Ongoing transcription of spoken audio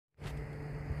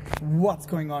What's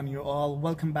going on, you all?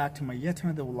 Welcome back to my yet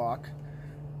another vlog.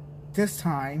 This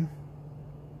time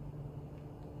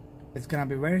it's gonna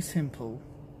be very simple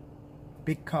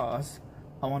because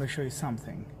I want to show you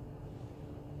something.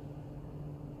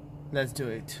 Let's do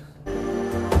it.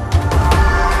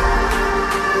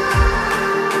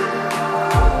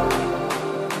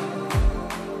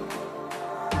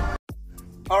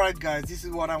 Alright guys, this is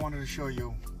what I wanted to show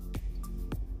you.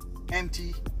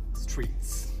 Empty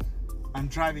streets. I'm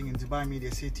driving in Dubai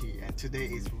Media City and today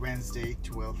is Wednesday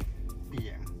 12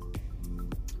 p.m.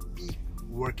 peak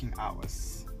working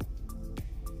hours.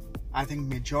 I think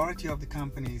majority of the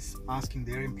companies asking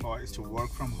their employees to work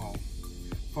from home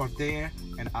for their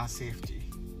and our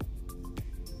safety.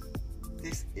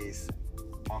 This is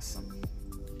awesome.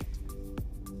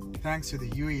 Thanks to the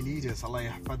UAE leaders, Allah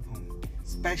yahfadhum,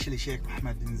 especially Sheikh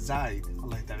Mohammed Bin Zayed,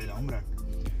 Allah ta'ala umrak,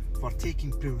 for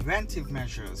taking preventive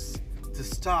measures to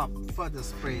stop further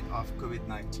spread of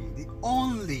COVID-19, the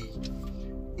only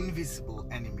invisible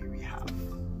enemy we have.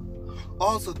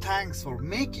 Also, thanks for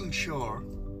making sure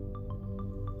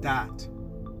that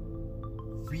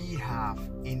we have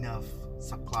enough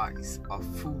supplies of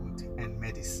food and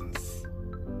medicines.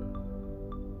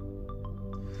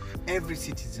 Every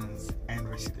citizens and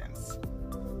residents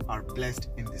are blessed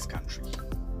in this country.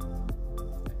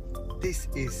 This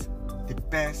is the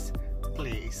best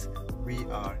place we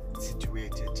are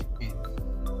situated in.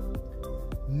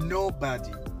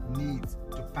 Nobody needs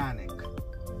to panic.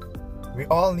 We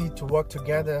all need to work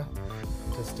together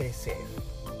to stay safe.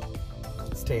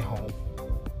 Stay home.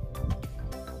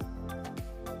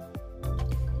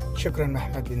 شكرا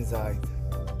محمد بن زايد.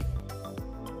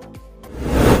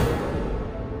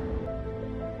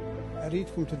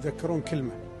 أريدكم تتذكرون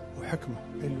كلمة وحكمة.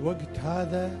 الوقت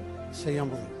هذا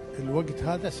سيمضي. الوقت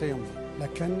هذا سيمضي،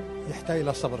 لكن يحتاج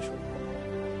إلى صبر شوي.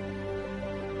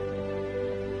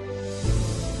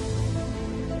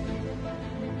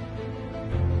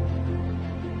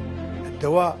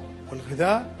 الدواء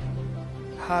والغذاء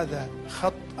هذا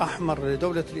خط أحمر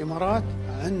لدولة الإمارات.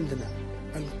 عندنا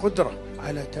القدرة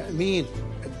على تأمين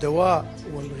الدواء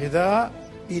والغذاء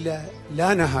إلى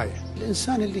لا نهاية.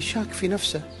 الإنسان اللي شاك في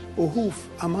نفسه وهو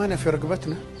أمانة في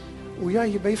رقبتنا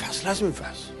وياي يبي يفحص، لازم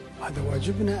يفحص. هذا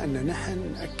واجبنا أن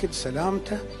نحن نأكد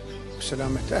سلامته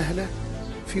وسلامة أهله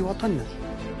في وطننا.